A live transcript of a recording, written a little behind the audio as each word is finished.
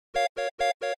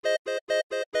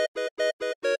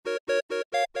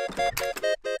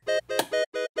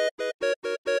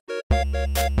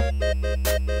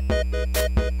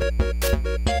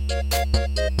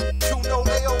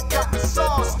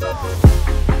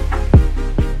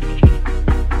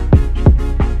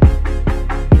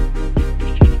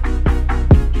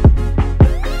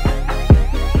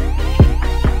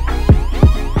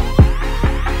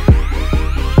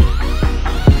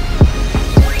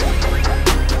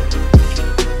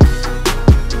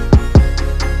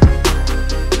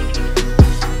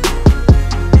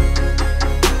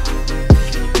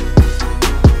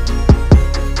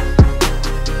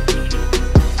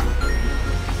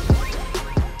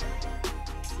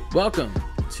Welcome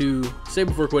to Save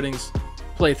Before Quitting's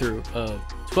playthrough of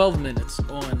 12 minutes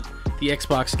on the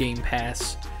Xbox Game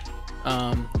Pass.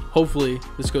 Hopefully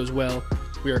this goes well.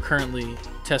 We are currently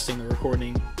testing the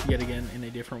recording yet again in a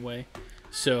different way.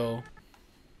 So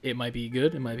it might be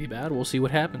good, it might be bad. We'll see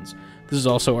what happens. This is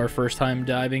also our first time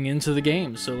diving into the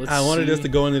game. So let's I wanted us to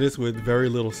go into this with very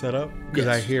little setup because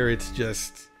I hear it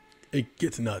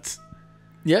gets nuts.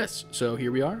 Yes, so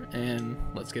here we are, and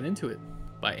let's get into it.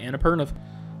 By Anna Purna.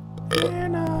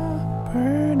 Anna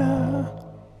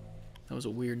Purna. That was a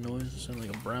weird noise. It sounded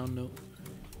like a brown note.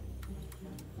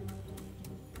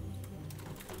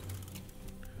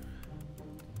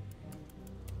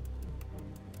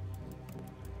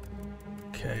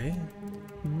 Okay.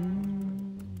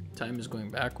 Time is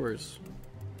going backwards.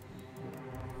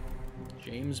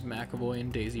 James McAvoy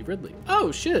and Daisy Ridley.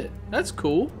 Oh shit, that's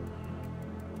cool.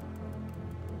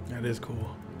 That is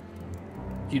cool.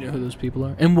 Do you know who those people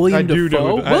are? And William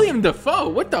Dafoe? William Dafoe?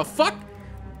 What the fuck?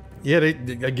 Yeah, they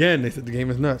said the game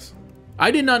is nuts.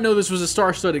 I did not know this was a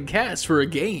star-studded cast for a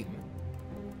game.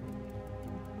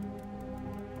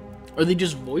 Are they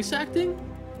just voice acting?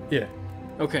 Yeah.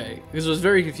 Okay, because it was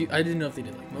very confused. I didn't know if they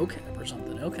did like mocap or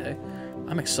something. Okay,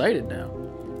 I'm excited now.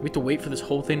 We have to wait for this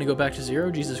whole thing to go back to zero?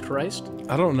 Jesus Christ.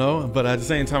 I don't know, but at the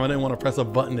same time, I didn't want to press a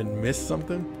button and miss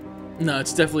something. No,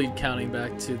 it's definitely counting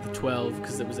back to the 12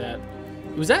 because it was at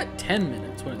 10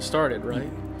 minutes when it started, right?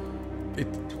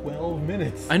 It's 12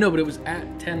 minutes. I know, but it was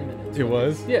at 10 minutes. It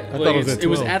was? Yeah, I thought it was at 12. It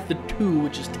was at the 2,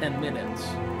 which is 10 minutes.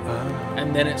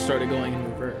 And then it started going in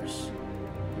reverse.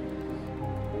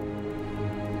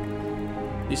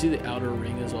 You see the outer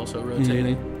ring is also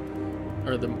rotating? Mm-hmm.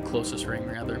 Or the closest ring,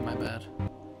 rather, my bad.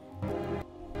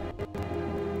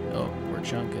 Oh, we're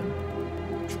chunking.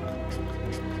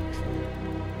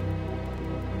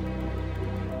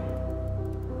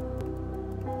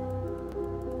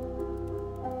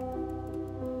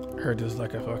 Heard this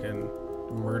like a fucking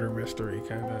murder mystery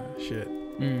kind of shit.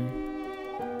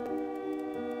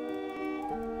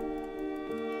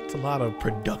 It's a lot of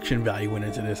production value went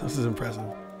into this. This is impressive.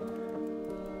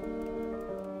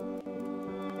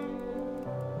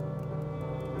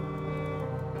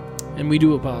 And we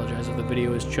do apologize if the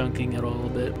video is chunking at all a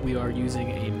bit. We are using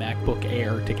a MacBook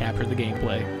Air to capture the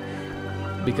gameplay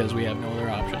because we have no other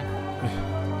option.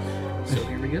 So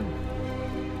here we go.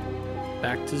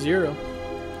 Back to zero.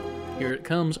 Here it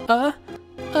comes.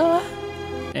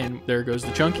 And there goes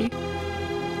the chunky.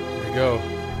 There we go.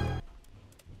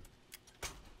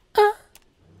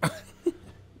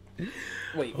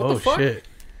 Wait, what the fuck? Shit.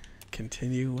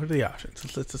 Continue. What are the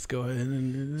options? Let's just go ahead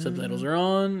and... Subtitles are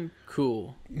on.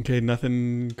 Cool. Okay,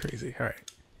 nothing crazy. All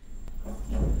right.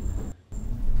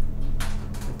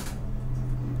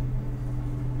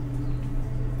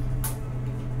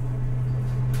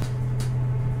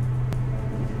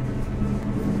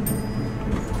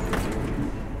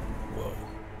 Whoa.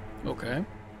 Okay.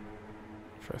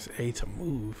 Press A to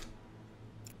move.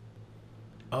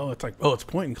 Oh, it's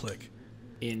point and click.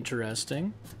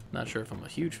 Interesting. Not sure if I'm a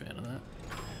huge fan of that.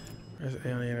 Press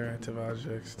A on the interactive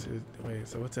objects to... Wait,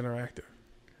 so what's interactive?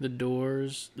 The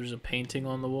doors. There's a painting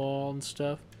on the wall and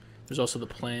stuff. There's also the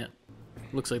plant.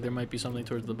 Looks like there might be something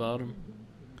towards the bottom.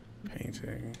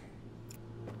 Painting.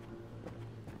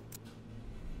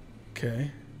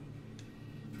 Okay.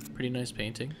 Pretty nice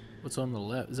painting. What's on the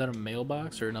left? Is that a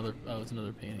mailbox or another? Oh, it's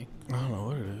another painting. I don't know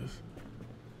what it is.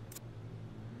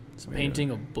 It's a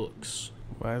painting of books.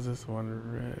 Why is this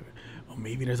one red? Oh,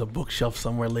 maybe there's a bookshelf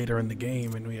somewhere later in the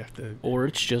game and we have to... Or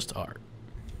it's just art.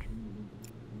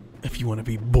 If you want to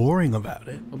be boring about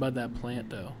it. What about that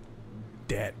plant, though?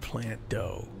 That plant,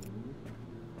 though.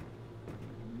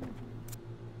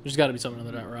 There's got to be something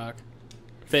under that rock.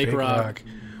 Fake rock.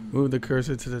 Move the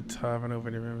cursor to the top and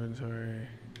open your inventory.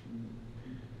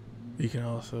 You can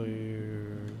also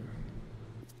use...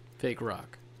 Fake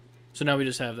rock. So now we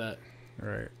just have that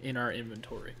in our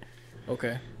inventory.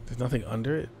 Okay. There's nothing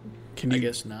under it? I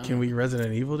guess not. Can we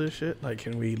Resident Evil this shit? Like,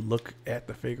 can we look at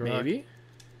the fake rock? Maybe.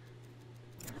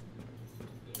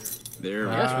 There.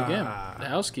 Yes, we can. The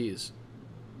house keys.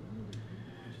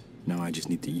 Now I just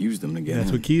need to use them again.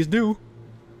 That's what keys do.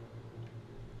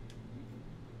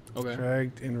 Okay.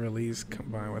 Dragged and released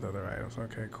combined with other items.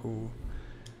 Okay, cool.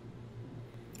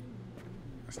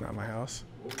 That's not my house.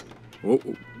 Whoa,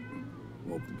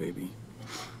 whoa, baby.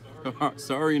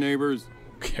 Sorry, neighbors.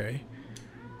 Okay.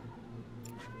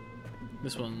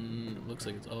 This one looks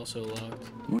like it's also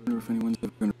locked. Wonder if anyone's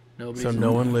ever gonna... Nobody's So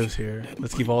no one lives here.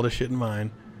 Let's keep all this shit in mind.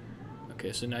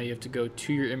 Okay, so now you have to go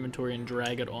to your inventory and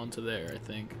drag it onto there, I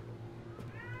think.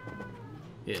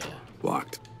 Yeah.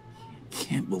 Locked.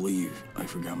 can't believe I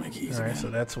forgot my keys All right, again. so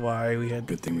that's why we had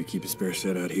Good thing we keep a spare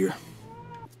set out here.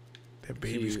 that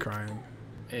baby's Cute. crying.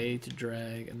 A to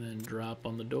drag and then drop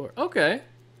on the door. Okay.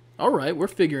 All right, we're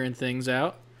figuring things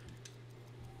out.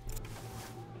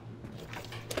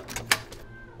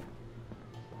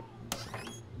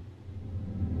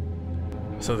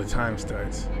 So the time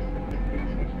starts.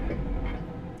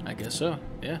 I guess so.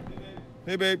 Yeah.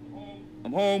 Hey, babe.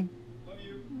 I'm home.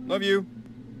 Love you.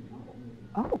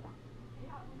 Oh,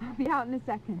 I'll be out in a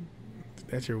second.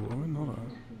 That's your woman? Hold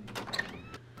on.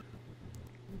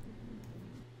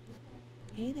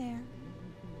 Hey there.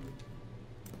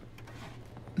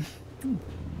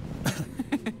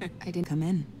 I didn't come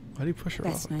in. Why do you push her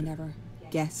Best off? night ever.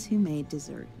 Guess who made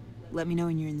dessert? Let me know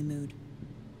when you're in the mood.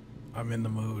 I'm in the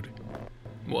mood.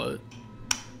 What?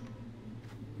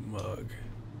 Mug.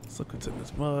 Let's look what's in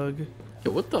this mug.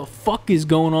 Yo, what the fuck is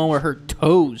going on with her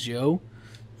toes, yo?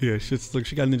 Yeah, shit's look.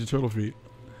 She got Ninja Turtle feet.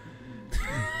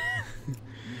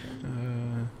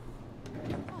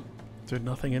 Is there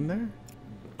nothing in there?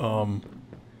 I'm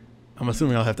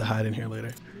assuming I'll have to hide in here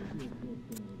later.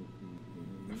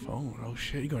 Phone. Oh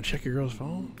shit! You gonna check your girl's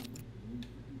phone?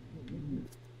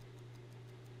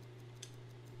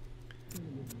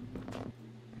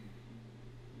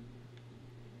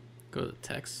 Go to the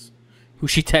text.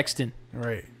 Who's she texting?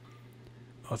 Right.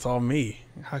 Oh, it's all me.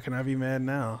 How can I be mad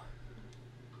now?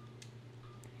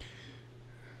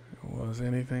 Was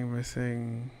anything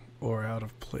missing or out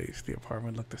of place? The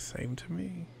apartment looked the same to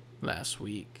me. Last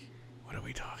week. What are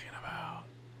we talking about?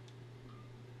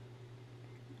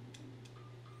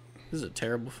 This is a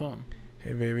terrible phone.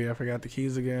 Hey baby, I forgot the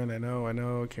keys again. I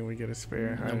know. Can we get a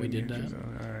spare? No, we did that. All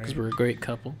Because right. we're a great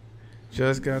couple.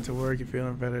 Just got to work. You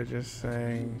feeling better? Just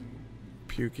saying.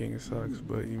 Puking sucks,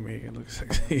 but you make it look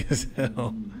sexy as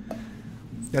hell.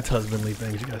 That's husbandly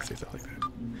things. You gotta say stuff like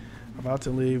that. About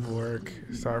to leave work.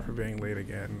 Sorry for being late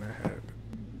again.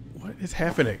 What is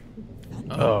happening?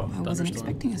 Oh, I wasn't thunderstorm.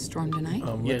 expecting a storm tonight.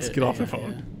 Let's get off the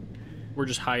phone. yeah. We're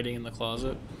just hiding in the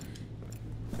closet.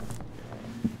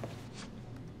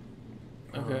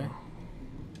 Okay.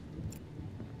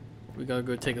 We gotta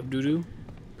go take a doo-doo.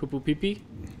 Poo-poo pee-pee.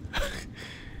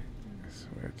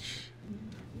 Switch.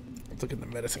 Let's look in the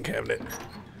medicine cabinet.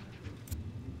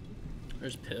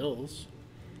 There's pills.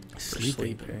 Sleeping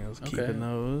sleeping. pills. Okay. Keeping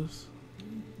those.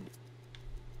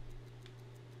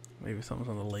 Maybe something's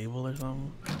on the label or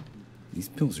something. These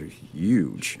pills are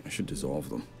huge. I should dissolve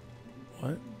them.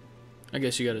 What? I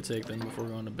guess you gotta take them before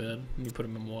going to bed. You put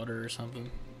them in water or something.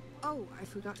 Oh, I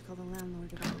forgot to call the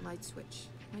landlord about the light switch.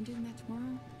 Am I doing that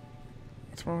tomorrow?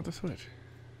 What's wrong with the switch?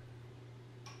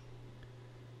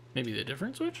 Maybe the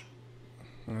different switch?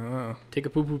 I don't know. Take a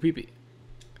poo-poo pee-pee.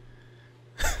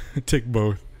 Take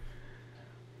both.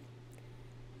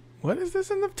 What is this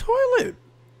in the toilet?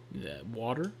 Yeah,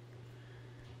 water?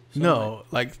 No,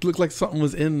 like looked like something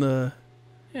was in the.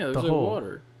 Yeah, there's The like hole.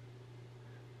 water.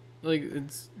 Like,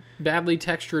 it's badly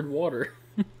textured water,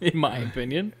 in my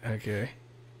opinion. Okay.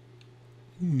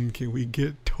 Can we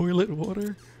get toilet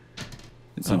water?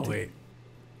 It's Oh empty. wait.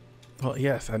 Well,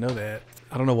 yes, I know that.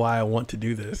 I don't know why I want to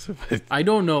do this. But I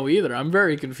don't know either. I'm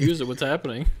very confused at what's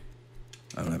happening.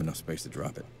 I don't have enough space to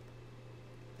drop it.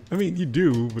 I mean, you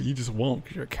do, but you just won't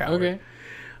because you're a coward.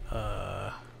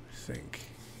 Okay. Sink.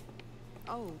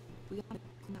 Oh, we got it.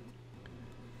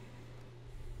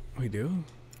 We do.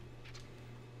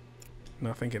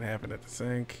 Nothing can happen at the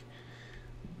sink.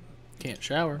 Can't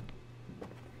shower.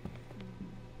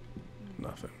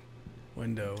 Nothing.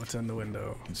 Window. What's in the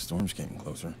window? The storm's getting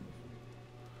closer.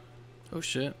 Oh,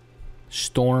 shit.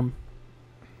 Storm.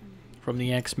 From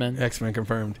the X-Men. X-Men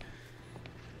confirmed.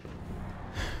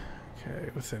 Okay,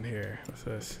 what's in here? What's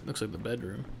this? Looks like the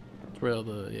bedroom. It's where all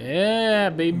the... Yeah,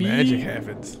 baby! Magic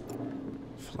happens.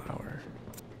 Flower.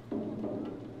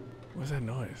 What's that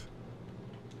noise?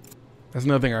 That's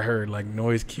another thing I heard. Like,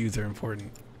 noise cues are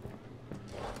important.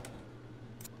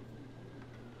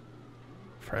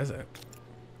 Present.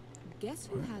 Guess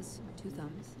who has 2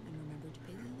 thumbs and remembered to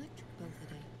pay the electric bill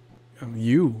today?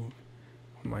 You,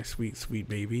 my sweet, sweet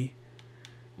baby.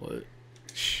 What?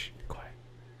 Shh, quiet.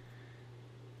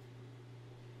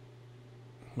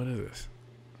 What is this?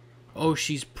 Oh,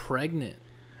 she's pregnant.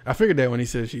 I figured that when he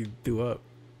said she threw up.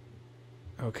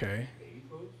 Okay.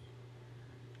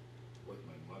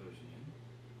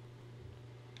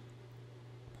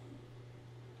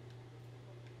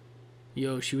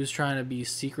 Yo, she was trying to be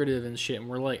secretive and shit, and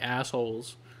we're like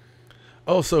assholes.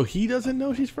 Oh, so he doesn't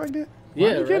know she's pregnant? Why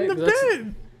Yeah, did he get in right? the That's-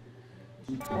 bed?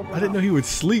 I didn't know he would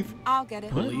sleep. I'll get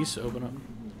it. Police, open up.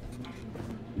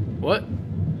 What?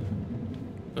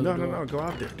 No, go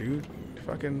out there, dude.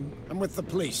 Fucking. I'm with the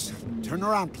police. Turn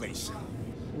around, please.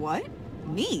 What?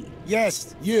 Me?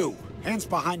 Yes, you. Hands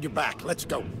behind your back. Let's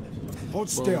go. Hold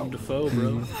still. Willem Dafoe,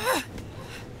 bro.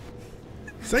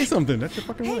 Say something. That's your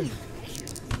fucking way.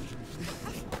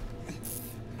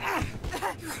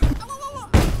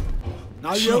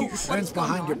 Now you. Jeez. Hands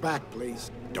behind your back, please.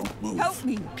 Don't move. Help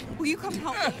me. Will you come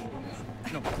help me?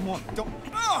 No, come on. Don't.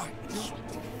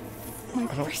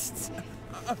 My wrists.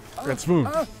 That spoon.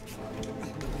 I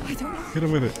don't know. Hit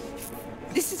him with it.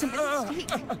 This is a mistake.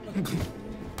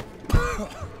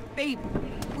 Babe,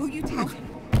 will you tell me?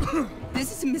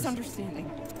 This is a misunderstanding.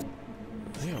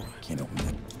 Damn. Can't open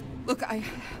that. Look,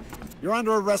 You're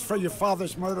under arrest for your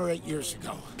father's murder 8 years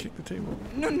ago. Kick the table.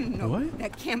 No. What?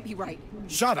 That can't be right.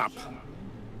 Shut up.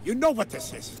 You know what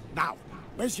this is. Now,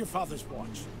 where's your father's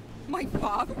watch? My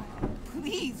father?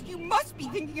 Please, you must be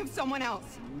thinking of someone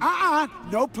else.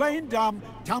 No playing dumb.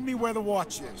 Tell me where the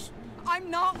watch is. I'm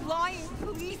not lying.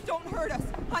 Please don't hurt us.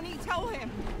 Honey, tell him.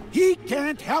 He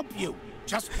can't help you.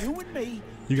 Just you and me.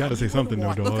 You gotta say something,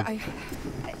 though, dog. Look,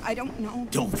 I don't know.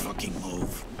 Don't fucking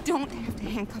move. Don't have to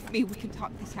handcuff me. We can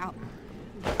talk this out.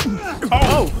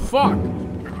 Oh, fuck.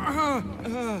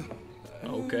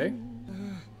 Okay.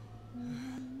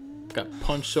 Got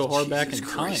punched so hard back in Jesus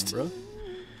time, Christ. bro.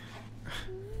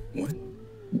 What?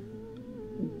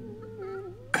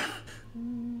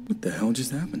 What the hell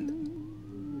just happened?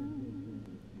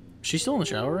 She's still in the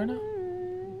shower right now?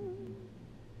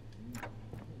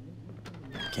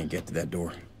 Can't get to that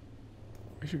door.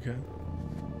 Yes, you can.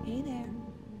 Hey there.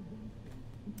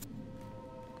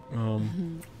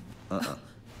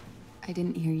 I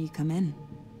didn't hear you come in.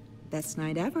 Best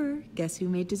night ever. Guess who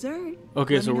made dessert?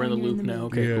 Okay, Let so me we're in know the you're loop now.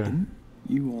 mood. Okay, Yeah. cool.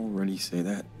 You already say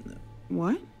that.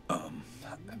 What?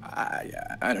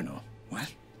 I don't know.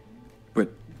 What?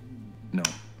 But no.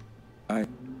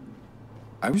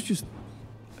 I was just.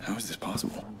 How is this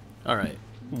possible? All right.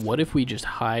 What if we just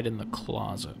hide in the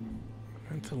closet?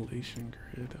 Ventilation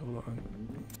grid. Hold on.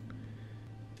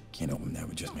 Can't open that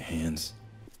with just my hands.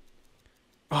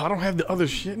 Oh, I don't have the other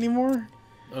shit anymore?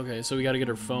 Okay, so we got to get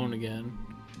her phone again.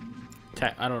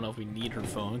 I don't know if we need her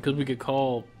phone because we could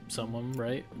call someone,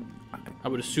 right? I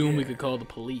would assume we could call the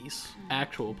police,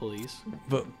 actual police.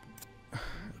 But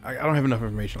I don't have enough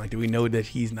information. Like, do we know that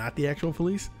he's not the actual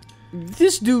police?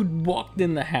 This dude walked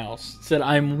in the house, said,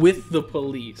 "I'm with the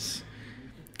police."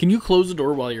 Can you close the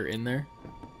door while you're in there?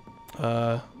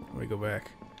 Let me go back.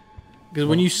 Because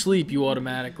when you sleep, you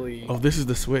automatically... Oh, this is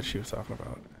the switch she was talking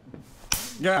about.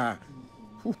 Yeah.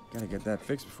 Whew, gotta get that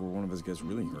fixed before one of us gets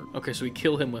really hurt. Okay, so we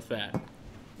kill him with that.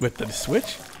 With the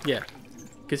switch? Yeah.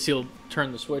 Because he'll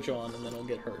turn the switch on and then he'll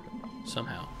get hurt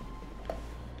somehow.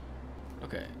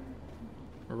 Okay.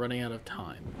 We're running out of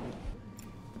time.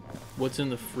 What's in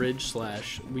the fridge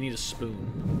 / we need a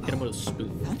spoon. Hit him with a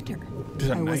spoon. Thunder.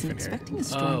 There's a I knife wasn't in here. expecting a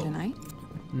storm Oh. tonight.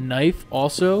 Knife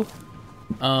also.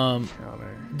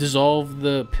 Counter. Dissolve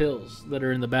the pills that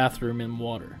are in the bathroom in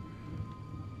water.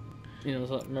 You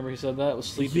know, remember he said that? It was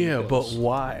sleeping Yeah, pills. but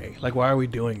why? Like, why are we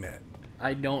doing that?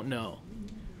 I don't know.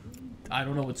 I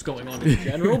don't know what's going on in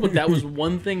general, but that was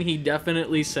one thing he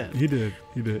definitely said. He did.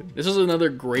 He did. This is another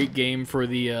great game for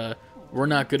the, we're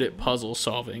not good at puzzle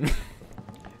solving.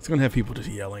 It's gonna have people just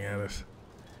yelling at us.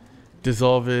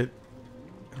 Dissolve it.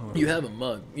 You have a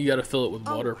mug. You gotta fill it with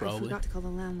water, I probably. forgot to call the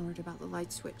landlord about the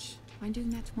light switch. Mind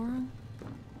doing that tomorrow?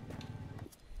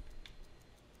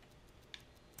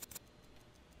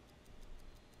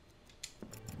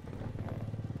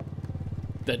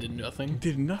 That did nothing.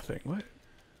 Did nothing. What?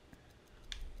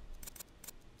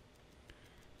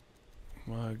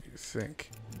 Mug, sink.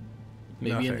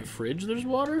 Maybe in the Nothing. fridge there's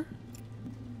water?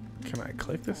 Can I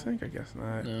click the sink? I guess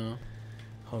not. No.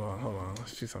 Hold on.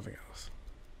 Let's do something else.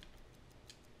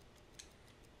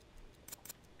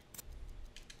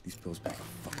 These pills pack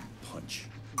a fucking punch.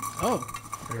 Oh.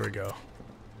 There we go.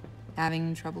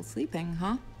 Having trouble sleeping,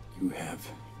 huh? You have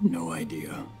no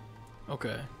idea.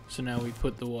 Okay. So now we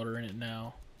put the water in it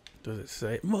now. Does it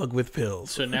say mug with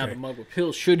pills? So now Okay. the mug with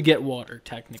pills should get water,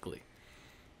 technically.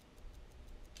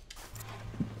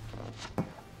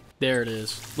 There it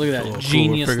is. Look at that. Cool, we'll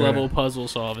Genius figure it level out. puzzle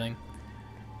solving.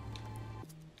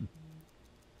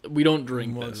 We don't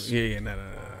drink Mug- this. Yeah, no.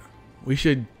 We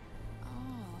should.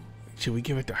 Should we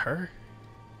give it to her?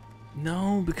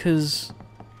 No, because...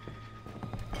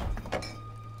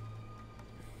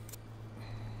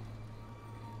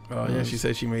 Oh yeah, she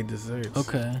said she made desserts.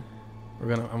 Okay. I'm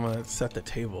gonna set the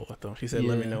table with them. She said,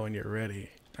 "Let me Yeah. know when you're ready."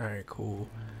 All right, cool.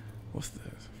 What's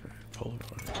this?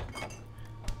 Polaroid.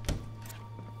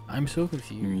 I'm so New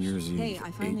confused. Year's Eve, Hey, I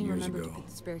 8 finally years remembered to ago. put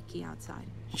the spare key outside.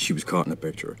 She was caught in the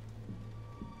picture.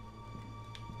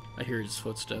 I hear his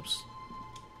footsteps.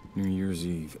 New Year's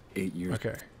Eve, 8 years.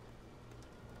 Okay.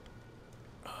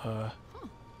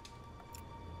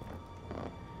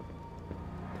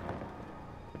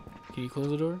 Can you close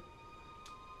the door?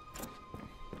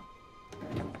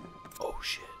 Oh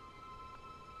shit.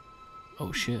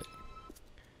 Oh shit.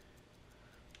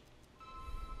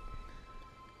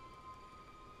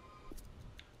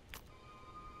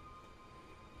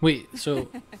 Wait, so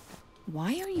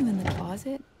Why are you in the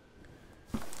closet?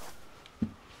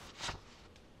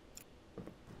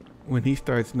 When he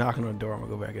starts knocking on the door, I'm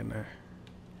gonna go back in there.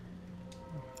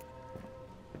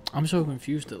 I'm so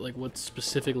confused at like what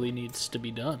specifically needs to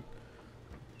be done.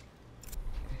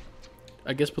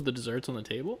 I guess put the desserts on the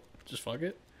table? Just fuck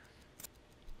it.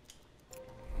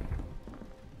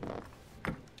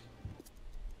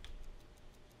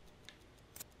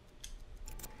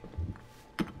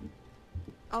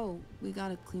 Oh, we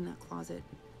gotta clean that closet.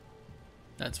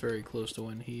 That's very close to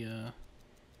when he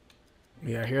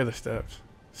Yeah, I hear the steps.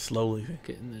 Slowly.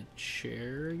 get in the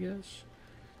chair, I guess.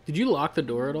 Did you lock the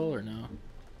door at all or no?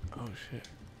 Oh shit.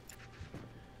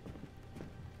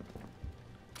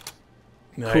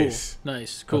 Nice. Cool.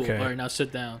 Nice. Cool. Okay. Alright, now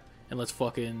sit down and let's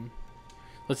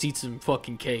eat some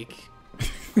fucking cake.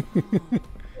 Get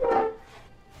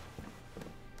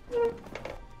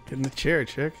in the chair,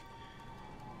 chick.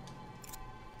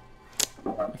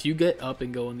 If you get up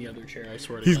and go in the other chair, I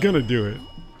swear to He's God. gonna do it.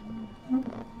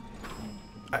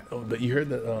 But you heard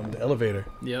the elevator.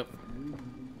 Yep.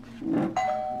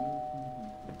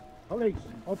 Police,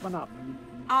 open up.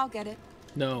 I'll get it.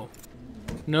 No.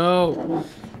 No.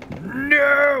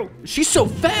 No! She's so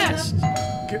fast!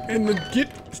 Get in the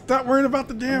Stop worrying about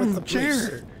the damn With the police.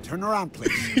 chair. Turn around,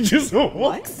 please. He just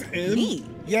walks What? in. Me?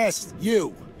 Yes,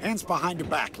 you. Hands behind your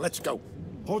back. Let's go.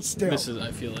 Hold still. This is,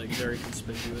 I feel like, very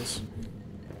conspicuous.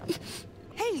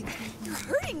 Hey, you're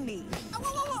hurting me.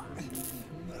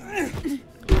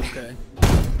 Okay.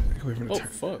 Get away from the Oh, chair.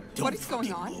 fuck. What is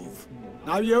going on?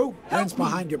 Now you. Hands Help me.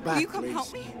 behind your back, Will you come please.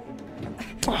 help me?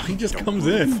 Oh, he just comes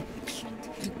in.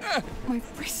 My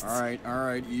wrists. All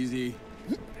right, easy.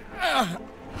 I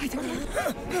don't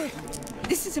know.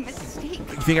 This is a mistake. You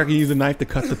think I can use a knife to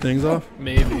cut the things off?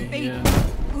 Maybe, Babe,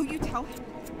 yeah. will you tell him?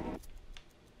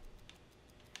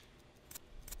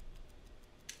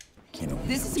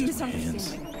 This is a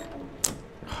misunderstanding.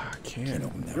 I can't.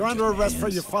 You're under arrest for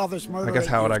your father's murder. I guess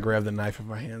how would I grab the knife with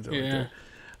my hands over Yeah.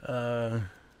 there?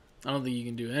 I don't think you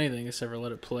can do anything except for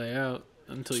let it play out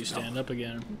until you stand up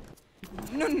again.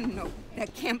 No.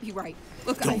 That can't be right.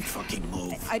 Look, Don't fucking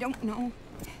move. I don't know.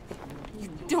 You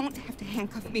don't have to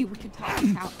handcuff me. We can talk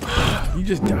it out. You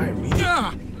just died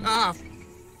immediately.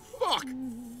 Fuck.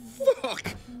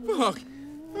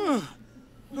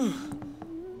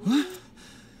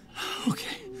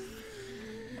 Okay.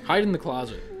 Hide in the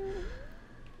closet.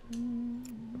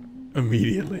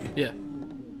 Immediately. Yeah.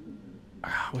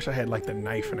 I wish I had like the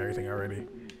knife and everything already.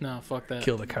 No, fuck that.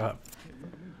 Kill the cop.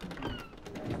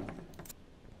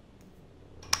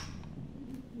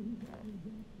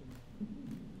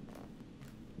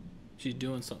 She's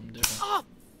doing something different. Oh,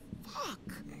 fuck.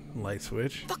 Light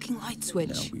switch. Fucking light switch.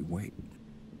 Now we wait.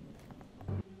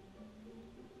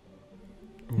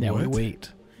 Now we What?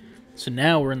 wait. So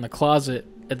now we're in the closet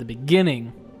at the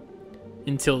beginning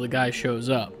until the guy shows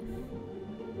up.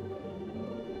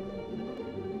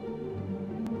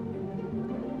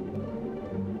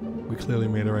 We clearly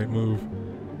made the right move.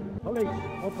 Police,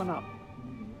 open up.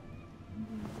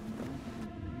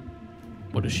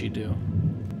 What does she do?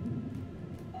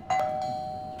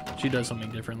 She does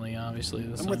something differently, obviously.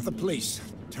 This I'm with the police.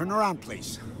 Turn around,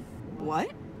 please.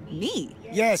 What? Me?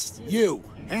 Yes, you.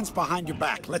 Hands behind your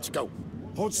back. Let's go.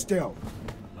 Hold still.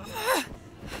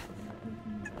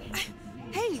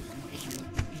 Hey!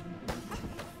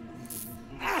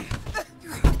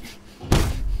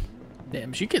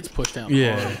 Damn, she gets pushed down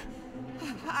Yeah. hard.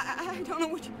 I don't know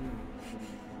what you...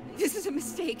 This is a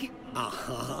mistake.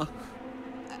 Uh-huh.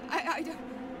 I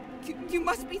don't... You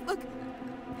must be... Look...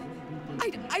 I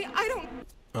don't...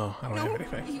 Oh, I don't No, have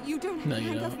anything. you don't have No, to you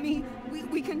handcuff don't. me.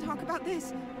 We can talk about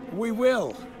this. We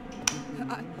will.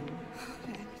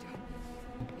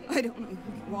 I don't know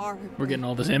who you are. We're getting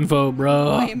all this info, bro.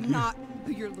 I am not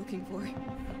who you're looking for.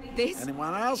 This...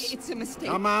 Anyone else? It's a mistake.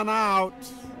 Come on out.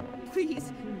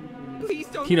 Please. Please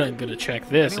don't... He doesn't gonna check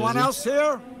this, Anyone is he? else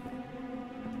here?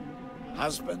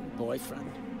 Husband,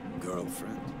 boyfriend,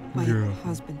 girlfriend. My Girl.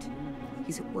 husband.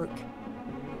 He's at work.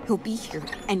 He'll be here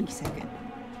any second.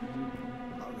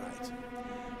 All right.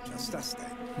 Just us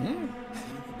then.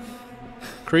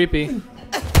 Creepy.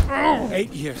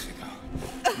 8 years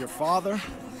ago. Your father?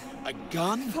 A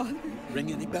gun? Father,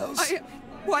 Ring any bells?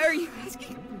 why are you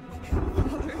asking?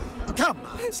 Father, Come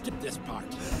on, skip this part.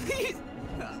 Please.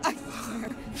 I swear.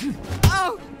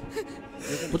 Oh!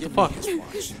 What the fuck?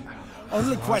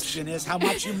 Only question is how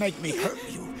much you make me hurt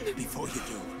you before you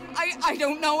do. I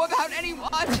don't know about anyone.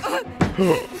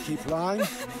 Keep lying.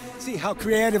 See how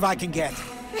creative I can get.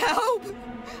 Help!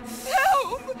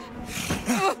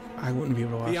 Help! I wouldn't be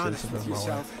able to watch Be this honest if it with was my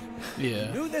yourself. wife.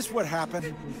 Yeah. Knew this would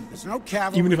happen. There's no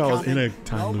cavalry Even if I was coming. in a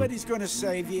time loop. Nobody's gonna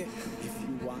save you. If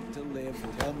you want to live,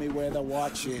 tell me where the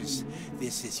watch is.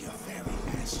 This is your very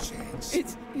last chance.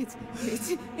 It's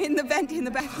in the vent in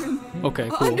the bathroom. Okay,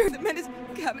 cool. Under the medicine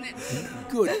cabinet.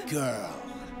 Good girl.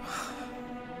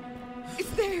 It's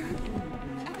there.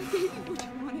 I gave you what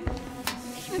you wanted.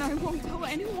 And I won't tell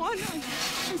anyone. I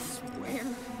swear.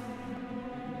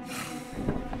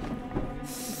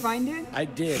 You find it? I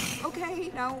did.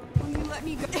 Okay, now will you let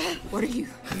me go? What are you?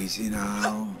 Easy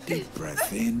now. Deep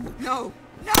breath in. No.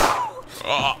 No!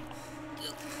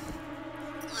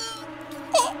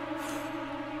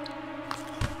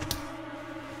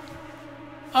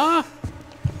 Ah!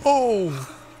 Oh!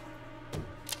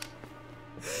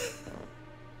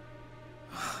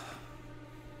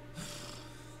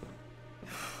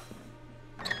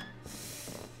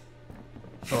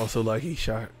 Oh, so like she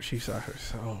shot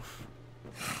herself.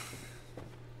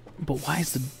 But why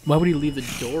would he leave the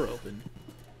door open?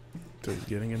 So he's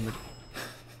getting in the.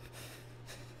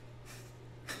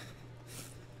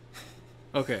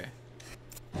 Okay.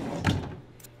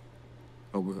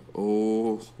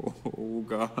 Oh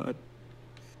God.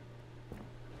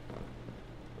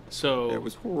 So That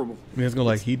was horrible. I mean, it's gonna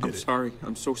like he did I'm it. sorry.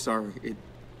 I'm so sorry.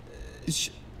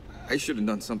 I should have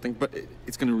done something, but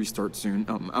it's gonna restart soon.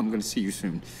 I'm gonna see you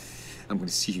soon. I'm gonna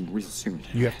see you real soon.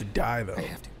 You have to die though. I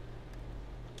have to.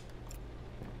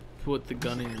 put the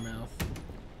gun in your mouth.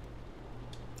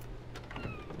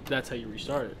 That's how you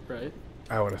restart it, right?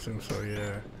 I would assume so.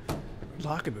 Yeah.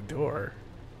 Locking the door.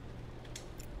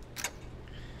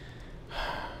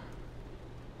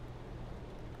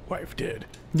 Wife did.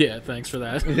 Yeah, thanks for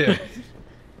that. Yeah.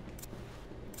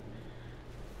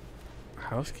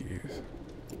 House keys.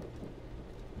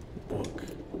 Book.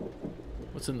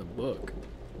 What's in the book?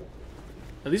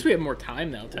 At least we have more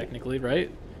time now, technically,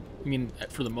 right? I mean,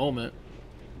 for the moment.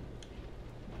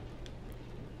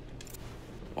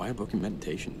 Why a book in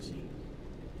meditations?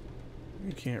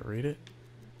 You can't read it.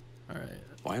 All right.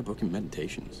 Why a book in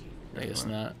meditations? I guess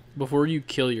not. Before you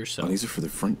kill yourself, Oh, these are for the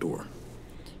front door.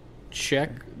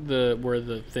 check where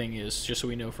the thing is, just so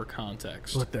we know for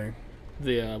context. What thing?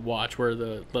 The watch where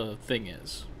the thing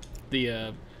is,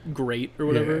 the grate or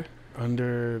whatever. Yeah,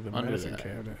 under the Under medicine that.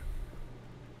 cabinet.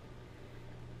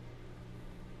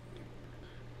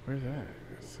 Where's that?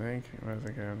 Sink,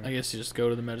 medicine cabinet. I guess you just go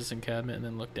to the medicine cabinet and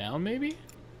then look down, maybe.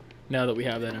 Now that we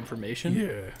have that information.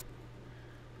 Yeah.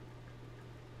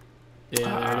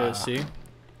 Yeah, there it is. See.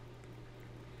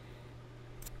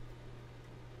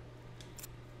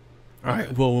 All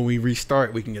right. Well, when we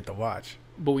restart, we can get the watch.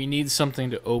 But we need something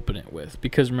to open it with,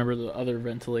 because remember the other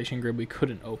ventilation grid, we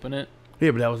couldn't open it.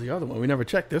 Yeah, but that was the other one. We never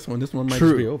checked this one. This one might True.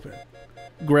 just be open.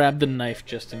 Grab the knife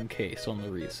just in case on the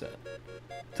reset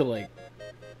to like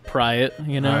pry it,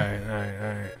 you know. All right.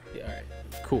 Yeah, all right.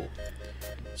 Cool.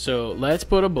 So let's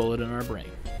put a bullet in our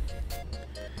brain.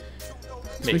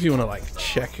 Makes you want to like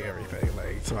check everything,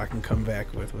 like so I can come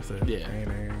back with a Yeah.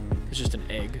 painting. It's just an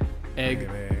egg. Egg.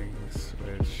 Painting,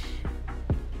 switch.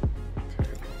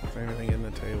 Is there anything in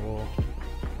the table?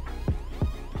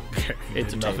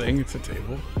 It's a nothing. table. It's a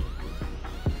table.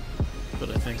 But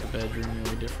I think the bedroom, the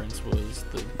only difference was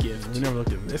the gift. We never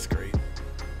looked in this grate.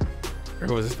 Or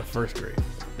was this the first grate?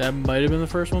 That might have been the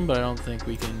first one, but I don't think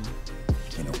we can.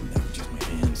 Can't open that with just my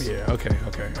hands. Yeah. Okay.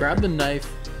 Grab the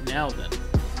knife now then,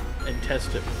 and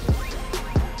test it.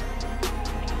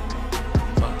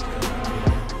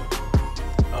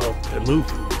 Oh, it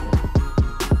looped.